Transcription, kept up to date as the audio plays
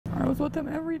was with him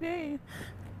every day.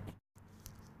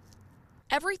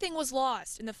 Everything was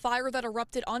lost in the fire that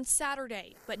erupted on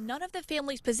Saturday, but none of the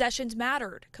family's possessions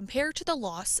mattered compared to the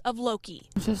loss of Loki.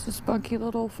 He's just a spunky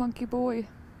little funky boy.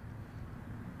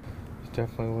 He's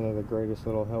definitely one of the greatest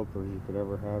little helpers you could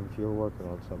ever have if you were working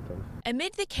on something.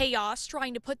 Amid the chaos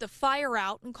trying to put the fire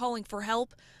out and calling for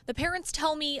help, the parents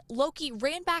tell me Loki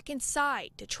ran back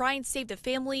inside to try and save the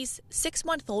family's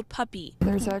 6-month-old puppy.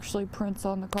 There's actually prints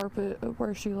on the carpet of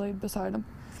where she laid beside him.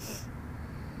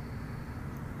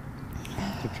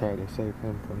 To try to save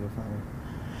him from the fire.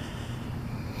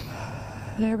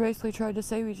 They basically tried to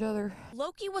save each other.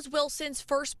 Loki was Wilson's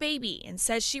first baby and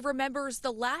says she remembers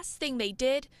the last thing they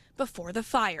did before the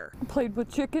fire. I played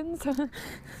with chickens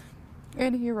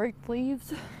and he raked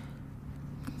leaves.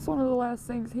 It's one of the last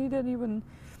things he didn't even,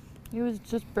 he was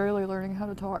just barely learning how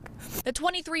to talk. The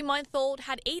 23-month-old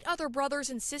had 8 other brothers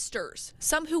and sisters,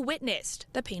 some who witnessed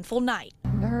the painful night.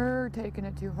 They're taking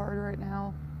it too hard right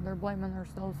now. They're blaming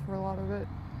themselves for a lot of it.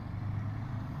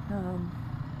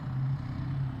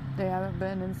 They haven't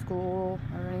been in school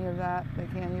or any of that. They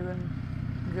can't even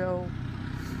go.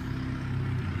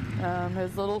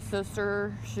 His little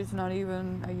sister, she's not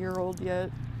even a year old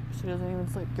yet. She doesn't even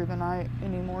sleep through the night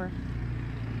anymore.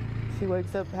 She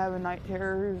wakes up having night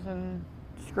terrors and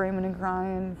screaming and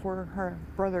crying for her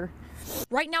brother.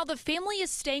 Right now, the family is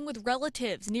staying with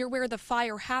relatives near where the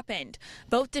fire happened.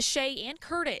 Both Deshae and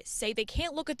Curtis say they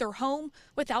can't look at their home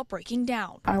without breaking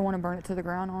down. I want to burn it to the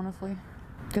ground, honestly,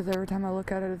 because every time I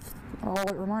look at it, it's all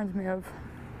it reminds me of.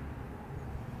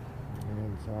 The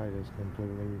inside is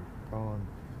completely gone.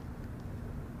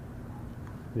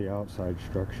 The outside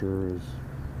structure is,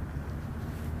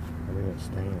 I mean, it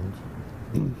stands.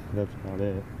 That's about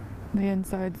it. The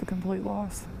inside's a complete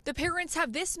loss. The parents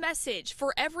have this message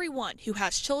for everyone who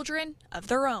has children of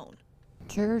their own.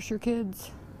 Cherish your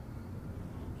kids.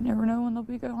 You never know when they'll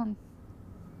be gone.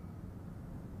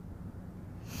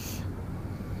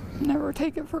 Never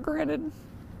take it for granted.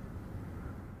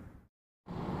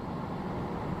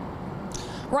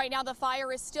 Right now, the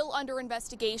fire is still under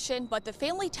investigation, but the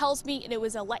family tells me it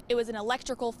was an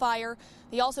electrical fire.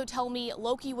 They also tell me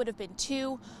Loki would have been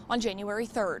 2 on January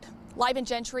 3rd. Live in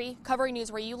Gentry, covering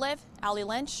news where you live, Allie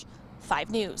Lynch, 5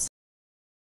 News.